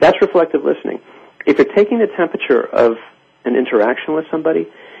 That's reflective listening. If you're taking the temperature of an interaction with somebody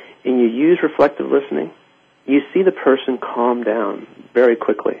and you use reflective listening, you see the person calm down very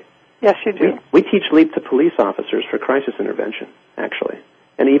quickly. Yes, you do. We teach LEAP to police officers for crisis intervention, actually.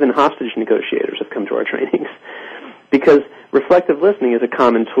 And even hostage negotiators have come to our trainings. Because reflective listening is a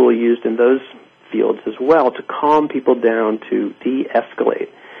common tool used in those fields as well to calm people down, to de-escalate.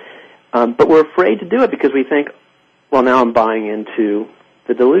 But we're afraid to do it because we think, well, now I'm buying into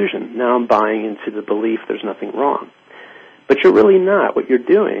the delusion. Now I'm buying into the belief there's nothing wrong. But you're really not. What you're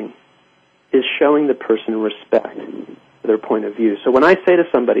doing is showing the person respect for their point of view. So when I say to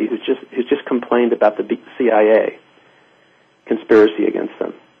somebody who's just complained about the CIA conspiracy against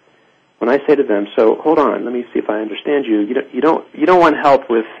them, when I say to them, so hold on, let me see if I understand you. You don't want help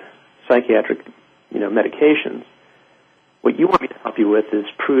with psychiatric, medications. What you want me to help you with is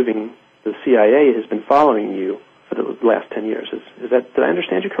proving the CIA has been following you for the last 10 years. Did I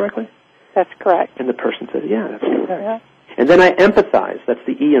understand you correctly? That's correct. And the person says, yeah, that's correct. Yeah. And then I empathize. That's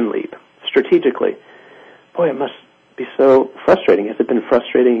the E in LEAP. Strategically. Boy, it must be so frustrating. Has it been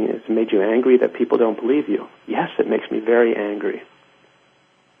frustrating? Has it made you angry that people don't believe you? Yes, it makes me very angry.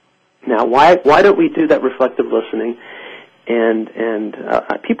 Now, why don't we do that reflective listening? And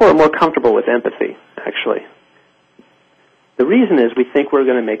people are more comfortable with empathy, actually. The reason is we think we're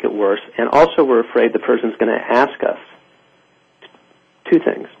going to make it worse, and also we're afraid the person's going to ask us two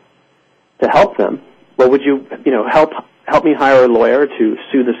things. To help them, well, would you help me hire a lawyer to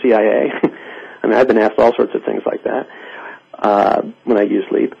sue the CIA? I mean, I've been asked all sorts of things like that when I use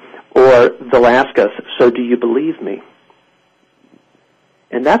LEAP. Or they'll ask us, so do you believe me?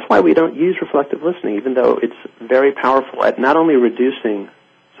 And that's why we don't use reflective listening, even though it's very powerful at not only reducing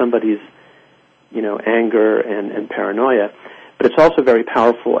somebody's, anger and paranoia, but it's also very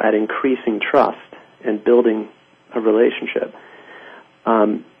powerful at increasing trust and building a relationship.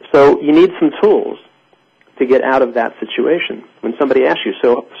 So you need some tools to get out of that situation. When somebody asks you,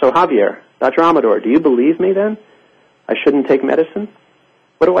 so Javier, Dr. Amador, do you believe me then? I shouldn't take medicine?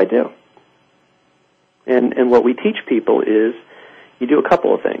 What do I do? And what we teach people is you do a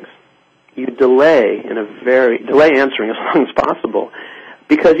couple of things. You delay answering as long as possible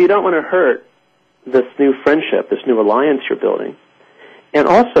because you don't want to hurt this new friendship, this new alliance you're building. And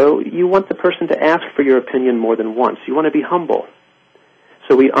also, you want the person to ask for your opinion more than once. You want to be humble.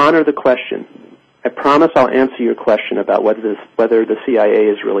 So we honor the question. I promise I'll answer your question about whether the CIA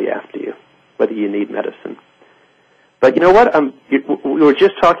is really after you, whether you need medicine. But you know what? We were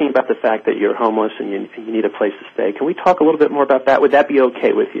just talking about the fact that you're homeless and you need a place to stay. Can we talk a little bit more about that? Would that be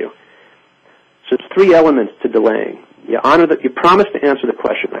okay with you? So it's 3 elements to delaying. You honor that. You promise to answer the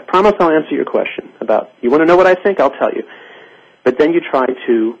question. I promise I'll answer your question about, you want to know what I think? I'll tell you. But then you try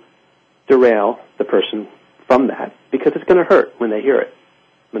to derail the person from that because it's going to hurt when they hear it,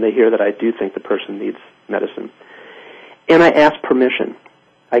 when they hear that I do think the person needs medicine. And I ask permission.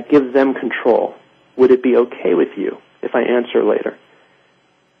 I give them control. Would it be okay with you if I answer later?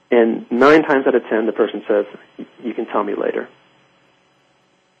 And 9 times out of 10, the person says, you can tell me later.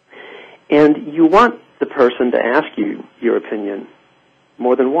 And you want the person to ask you your opinion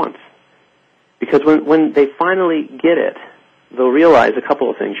more than once. Because when they finally get it, they'll realize a couple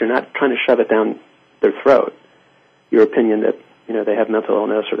of things. You're not trying to shove it down their throat, your opinion that, you know, they have mental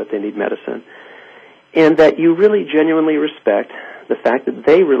illness or that they need medicine, and that you really genuinely respect the fact that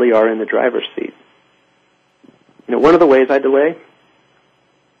they really are in the driver's seat. You know, one of the ways I delay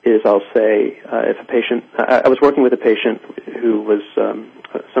is I'll say, if a patient, I was working with a patient who was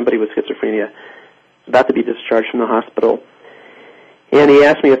somebody with schizophrenia, about to be discharged from the hospital, and he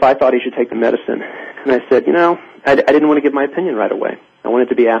asked me if I thought he should take the medicine. And I said, you know, I didn't want to give my opinion right away. I wanted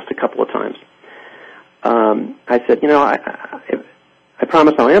to be asked a couple of times. I said, you know, I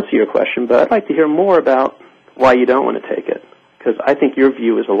promise I'll answer your question, but I'd like to hear more about why you don't want to take it, because I think your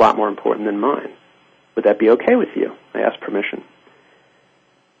view is a lot more important than mine. Would that be okay with you? I asked permission.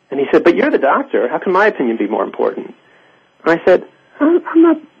 And he said, but you're the doctor. How can my opinion be more important? And I said,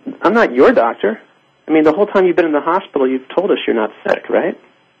 I'm not your doctor. I mean, the whole time you've been in the hospital, you've told us you're not sick, right?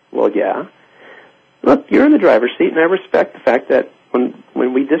 Well, yeah. Look, you're in the driver's seat, and I respect the fact that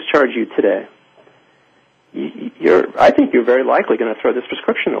when we discharge you today, I think you're very likely going to throw this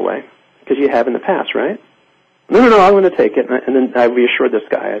prescription away, because you have in the past, right? No, I'm going to take it. And then I reassured this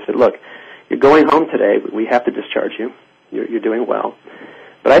guy. I said, look, you're going home today. We have to discharge you. You're doing well.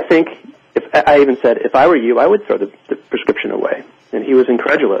 But I think, I even said, if I were you, I would throw the prescription away. And he was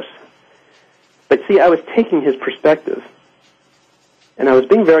incredulous. But see, I was taking his perspective, and I was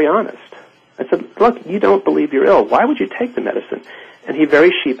being very honest. I said, look, you don't believe you're ill. Why would you take the medicine? And he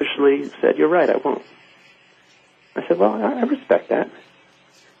very sheepishly said, you're right, I won't. I said, well, I respect that.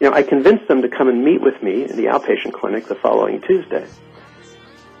 You know, I convinced them to come and meet with me in the outpatient clinic the following Tuesday.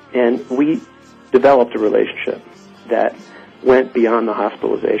 And we developed a relationship that went beyond the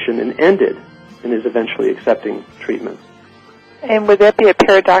hospitalization and ended in his eventually accepting treatment. And would that be a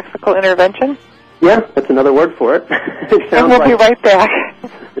paradoxical intervention? Yeah, that's another word for it. And we'll be right back.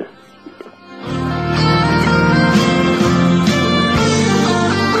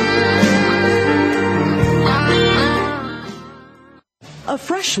 A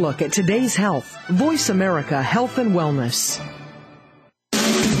fresh look at today's health. Voice America Health and Wellness.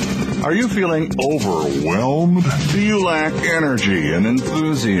 Are you feeling overwhelmed? Do you lack energy and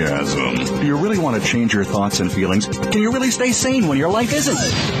enthusiasm? Do you really want to change your thoughts and feelings? Can you really stay sane when your life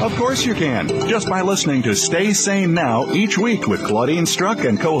isn't? Of course you can. Just by listening to Stay Sane Now each week with Claudine Struck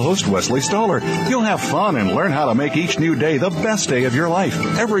and co-host Wesley Stoller. You'll have fun and learn how to make each new day the best day of your life.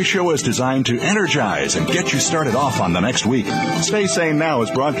 Every show is designed to energize and get you started off on the next week. Stay Sane Now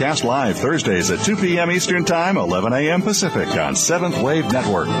is broadcast live Thursdays at 2 p.m. Eastern Time, 11 a.m. Pacific on 7th Wave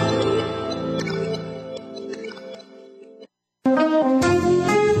Network.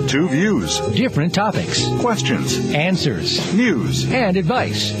 Two views. Different topics. Questions. Answers. News. And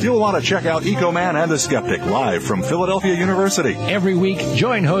advice. You'll want to check out Ecoman and the Skeptic live from Philadelphia University. Every week,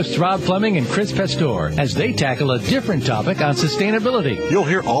 join hosts Rob Fleming and Chris Pastor as they tackle a different topic on sustainability. You'll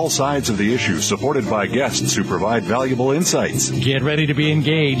hear all sides of the issue, supported by guests who provide valuable insights. Get ready to be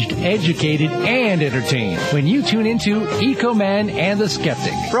engaged, educated, and entertained when you tune into Ecoman and the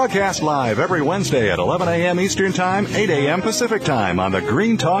Skeptic. Broadcast live every Wednesday at 11 a.m. Eastern Time, 8 a.m. Pacific Time on the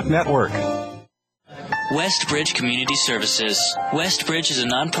Green Talk Network. Westbridge Community Services. Westbridge is a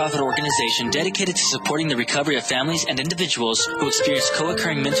nonprofit organization dedicated to supporting the recovery of families and individuals who experience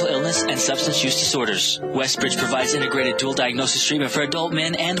co-occurring mental illness and substance use disorders. Westbridge provides integrated dual diagnosis treatment for adult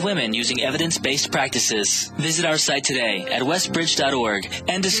men and women using evidence-based practices. Visit our site today at westbridge.org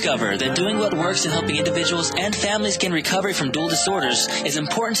and discover that doing what works in helping individuals and families gain recovery from dual disorders is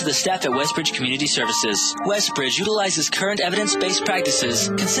important to the staff at Westbridge Community Services. Westbridge utilizes current evidence-based practices,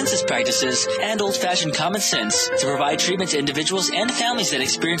 consensus practices, and old-fashioned common sense to provide treatment to individuals and families that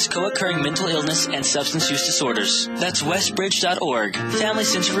experience co-occurring mental illness and substance use disorders. That's westbridge.org, Family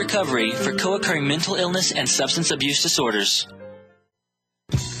Centered Recovery for co-occurring mental illness and substance abuse disorders.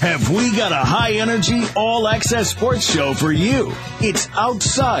 have we got a high-energy, all-access sports show for you. It's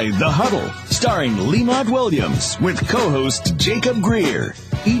Outside the Huddle, starring Lemont Williams with co-host Jacob Greer.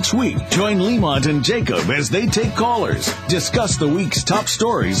 Each week, join Lemont and Jacob as they take callers, discuss the week's top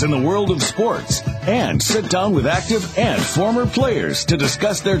stories in the world of sports, and sit down with active and former players to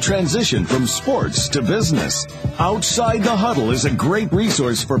discuss their transition from sports to business. Outside the Huddle is a great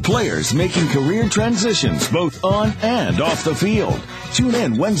resource for players making career transitions both on and off the field. Tune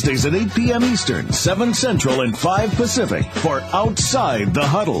in Wednesdays at 8 p.m. Eastern, 7 Central, and 5 Pacific for Outside the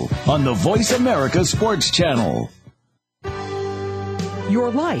Huddle on the Voice America Sports Channel.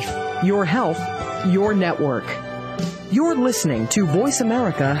 Your life, your health, your network. You're listening to Voice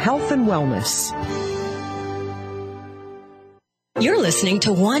America Health and Wellness. You're listening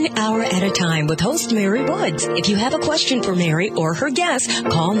to 1 Hour at a Time with host Mary Woods. If you have a question for Mary or her guest,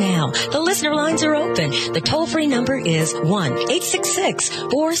 call now. The listener lines are open. The toll-free number is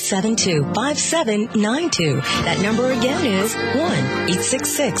 1-866-472-5792. That number again is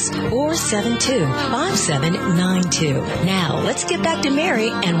 1-866-472-5792. Now, let's get back to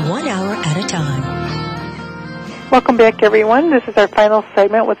Mary and 1 Hour at a Time. Welcome back, everyone. This is our final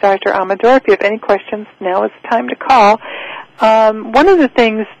segment with Dr. Amador. If you have any questions, now is the time to call. One of the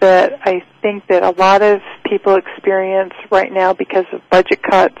things that I think that a lot of people experience right now because of budget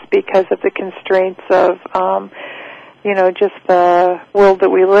cuts, because of the constraints of, just the world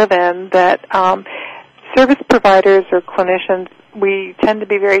that we live in, that service providers or clinicians, we tend to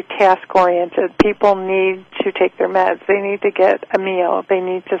be very task-oriented. People need to take their meds. They need to get a meal. They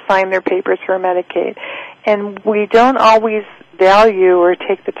need to sign their papers for Medicaid. And we don't always value or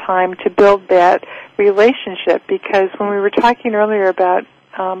take the time to build that relationship, because when we were talking earlier about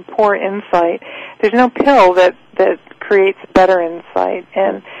poor insight, there's no pill that creates better insight.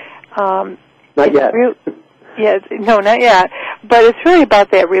 And not yet. Not yet. But it's really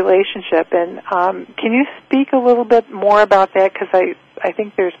about that relationship. And can you speak a little bit more about that? Because I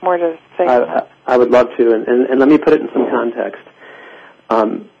think there's more to say. I would love to, and let me put it in some context.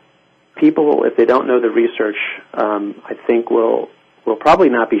 People, if they don't know the research, I think will probably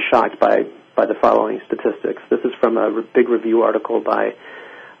not be shocked by the following statistics. This is from a big review article by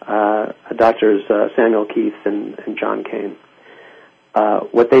Doctors Samuel Keith and John Kane.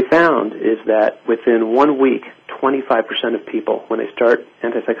 What they found is that within 1 week, 25% of people, when they start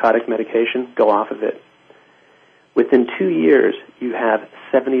antipsychotic medication, go off of it. Within 2 years, you have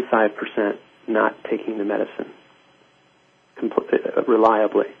 75% not taking the medicine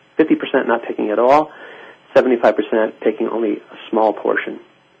reliably. 50% not taking it at all, 75% taking only a small portion.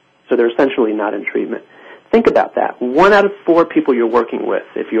 So they're essentially not in treatment. Think about that. 1 out of 4 people you're working with,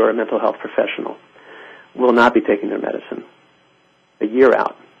 if you're a mental health professional, will not be taking their medicine a year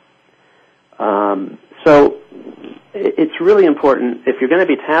out. So it's really important, if you're going to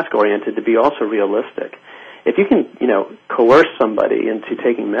be task-oriented, to be also realistic. If you can, coerce somebody into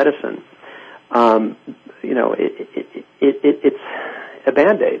taking medicine, it's a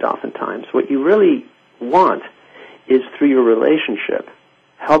Band-Aid oftentimes. What you really want is, through your relationship,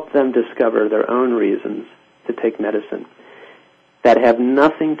 help them discover their own reasons to take medicine that have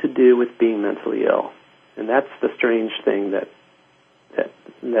nothing to do with being mentally ill. And that's the strange thing that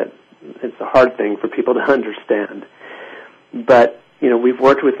it's a hard thing for people to understand. But, we've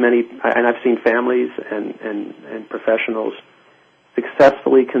worked with many, and I've seen families and professionals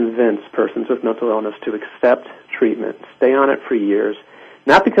successfully convince persons with mental illness to accept treatment, stay on it for years,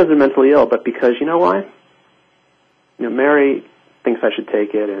 not because they're mentally ill, but because, you know why? Mary thinks I should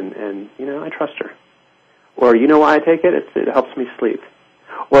take it, and I trust her. Or, you know why I take it? It helps me sleep.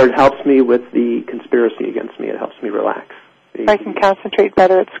 Or it helps me with the conspiracy against me. It helps me relax. I can concentrate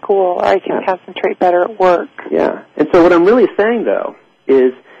better at school, or I can concentrate better at work. Yeah. And so what I'm really saying, though,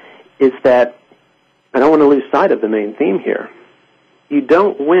 is that I don't want to lose sight of the main theme here. You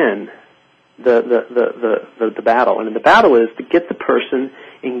don't win the battle. And the battle is to get the person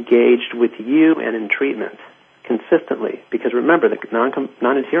engaged with you and in treatment consistently. Because remember, the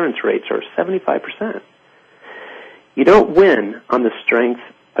non-adherence rates are 75%. You don't win on the strength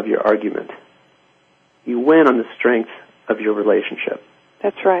of your argument. You win on the strength of your relationship.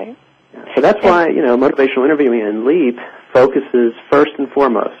 That's right. Yeah. So that's why, motivational interviewing and LEAP focuses first and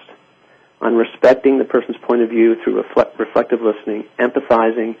foremost on respecting the person's point of view through reflective listening,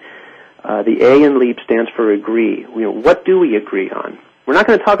 empathizing. The A in LEAP stands for agree. What do we agree on? We're not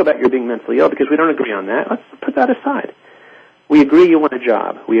going to talk about your being mentally ill because we don't agree on that. Let's put that aside. We agree you want a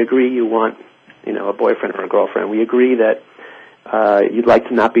job. We agree you want, a boyfriend or a girlfriend. We agree that you'd like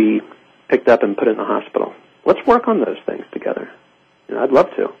to not be picked up and put in the hospital. Let's work on those things together. I'd love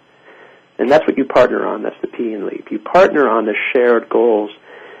to. And that's what you partner on. That's the P in LEAP. You partner on the shared goals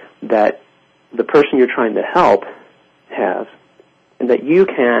that the person you're trying to help has, and that you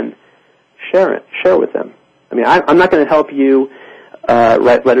can share with them. I mean, I'm not going to help you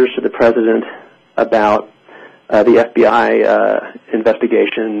write letters to the president about the FBI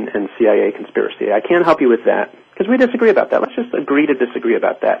investigation and CIA conspiracy. I can't help you with that because we disagree about that. Let's just agree to disagree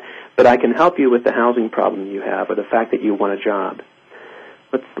about that. But I can help you with the housing problem you have or the fact that you want a job.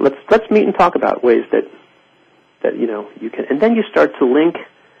 Let's meet and talk about ways that you can, and then you start to link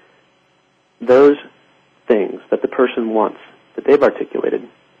those things that the person wants, that they've articulated,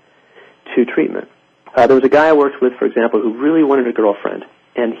 to treatment. There was a guy I worked with, for example, who really wanted a girlfriend,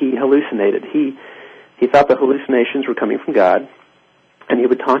 and he hallucinated. He thought the hallucinations were coming from God, and he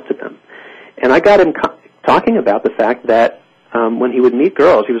would talk to them. And I got him talking about the fact that when he would meet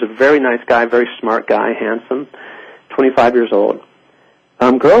girls, he was a very nice guy, very smart guy, handsome, 25 years old.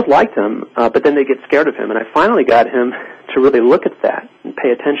 Girls liked him, but then they get scared of him. And I finally got him to really look at that and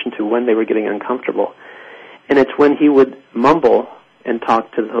pay attention to when they were getting uncomfortable. And it's when he would mumble and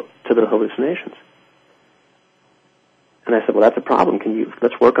talk to the hallucinations. And I said, well, that's a problem.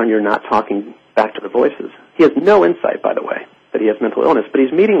 Let's work on your not talking back to the voices. He has no insight, by the way, that he has mental illness, but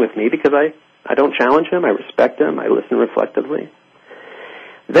he's meeting with me because I don't challenge him. I respect him. I listen reflectively.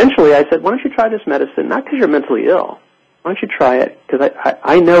 Eventually, I said, why don't you try this medicine, not because you're mentally ill. Why don't you try it? Because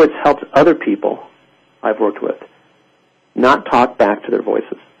I know it's helped other people I've worked with not talk back to their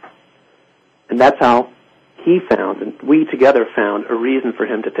voices. And that's how he found, and we together found, a reason for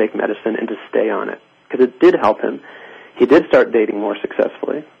him to take medicine and to stay on it. Because it did help him. He did start dating more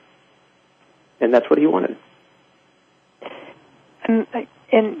successfully. And that's what he wanted. And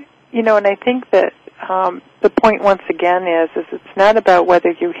I think that the point once again is it's not about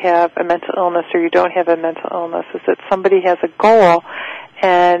whether you have a mental illness or you don't have a mental illness. It's that somebody has a goal,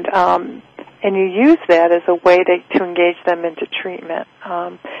 and you use that as a way to engage them into treatment.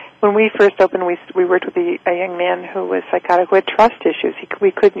 When we first opened, we worked with a young man who was psychotic, who had trust issues.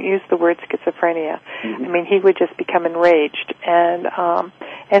 We couldn't use the word schizophrenia. Mm-hmm. I mean, he would just become enraged, and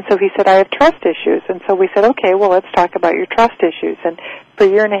so he said, I have trust issues. And so we said, okay, well, let's talk about your trust issues. And for a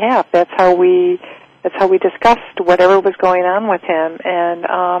year and a half, that's how we discussed whatever was going on with him.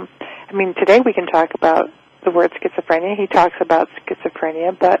 And today we can talk about the word schizophrenia. He talks about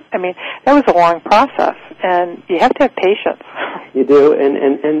schizophrenia, but that was a long process, and you have to have patience. You do,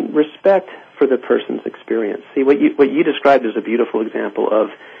 and respect for the person's experience. See, what you described is a beautiful example of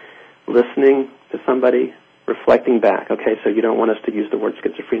listening to somebody, reflecting back. Okay, so you don't want us to use the word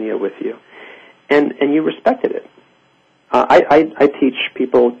schizophrenia with you, and you respected it. I teach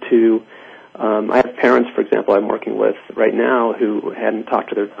people to. I have parents, for example, I'm working with right now who hadn't talked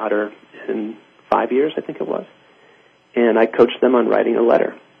to their daughter in 5 years, I think it was. And I coached them on writing a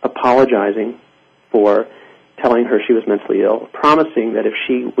letter, apologizing for telling her she was mentally ill, promising that if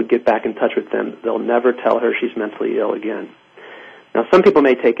she would get back in touch with them, they'll never tell her she's mentally ill again. Now, some people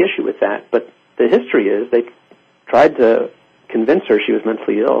may take issue with that, but the history is they tried to convince her she was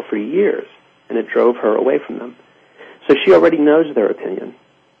mentally ill for years, and it drove her away from them. So she already knows their opinion,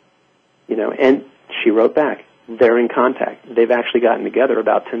 and she wrote back. They're in contact. They've actually gotten together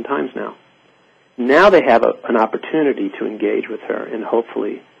about 10 times now. Now they have an opportunity to engage with her and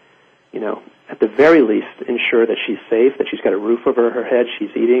hopefully, at the very least, ensure that she's safe, that she's got a roof over her head,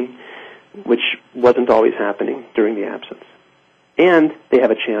 she's eating, which wasn't always happening during the absence. And they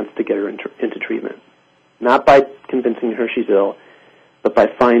have a chance to get her into treatment, not by convincing her she's ill, but by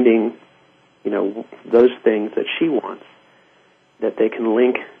finding, those things that she wants that they can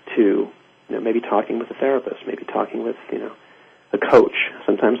link to, maybe talking with a therapist, maybe talking with, a coach.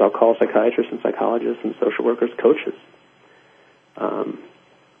 Sometimes I'll call psychiatrists and psychologists and social workers coaches.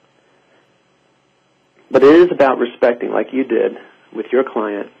 But it is about respecting, like you did with your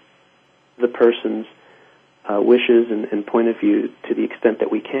client, the person's wishes and point of view to the extent that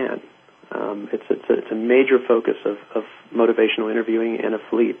we can. It's a major focus of motivational interviewing and of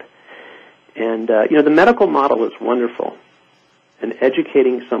LEAP. And, the medical model is wonderful. And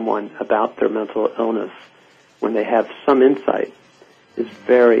educating someone about their mental illness when they have some insight is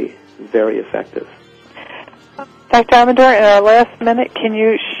very, very effective. Dr. Amador, in our last minute, can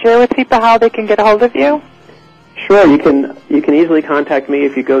you share with people how they can get a hold of you? Sure. You can easily contact me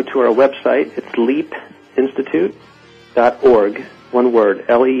if you go to our website. It's leapinstitute.org. One word,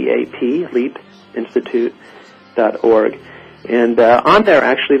 LEAP, leapinstitute.org. And on there,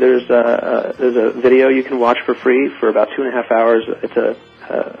 actually, there's a video you can watch for free for about 2.5 hours. It's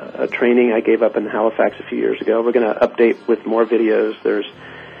a training I gave up in Halifax a few years ago. We're going to update with more videos. There's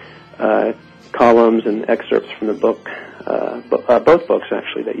columns and excerpts from the book, both books,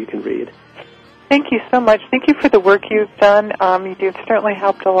 actually, that you can read. Thank you so much. Thank you for the work you've done. You've certainly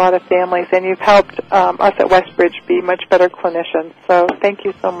helped a lot of families, and you've helped us at Westbridge be much better clinicians. So thank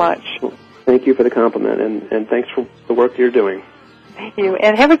you so much. Well, thank you for the compliment, and thanks for the work you're doing. Thank you.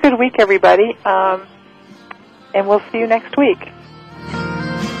 And have a good week, everybody. And we'll see you next week.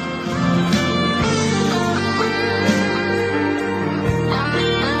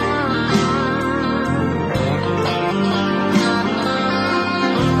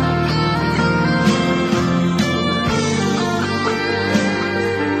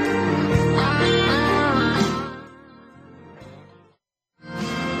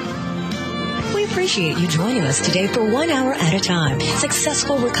 Appreciate you joining us today for 1 hour at a time.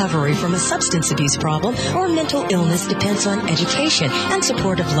 Successful recovery from a substance abuse problem or mental illness depends on education and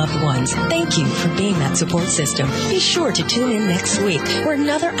support of loved ones. Thank you for being that support system. Be sure to tune in next week for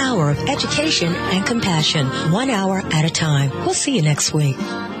another hour of education and compassion. 1 hour at a time. We'll see you next week.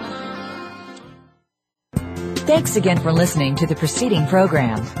 Thanks again for listening to the preceding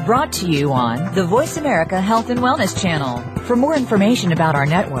program, brought to you on the Voice America Health and Wellness Channel. For more information about our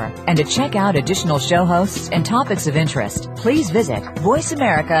network and to check out additional show hosts and topics of interest, please visit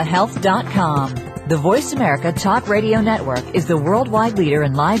voiceamericahealth.com. The Voice America Talk Radio Network is the worldwide leader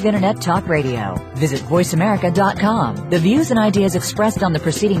in live Internet talk radio. Visit voiceamerica.com. The views and ideas expressed on the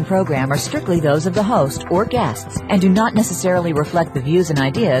preceding program are strictly those of the host or guests and do not necessarily reflect the views and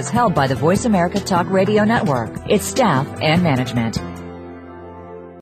ideas held by the Voice America Talk Radio Network, its staff, and management.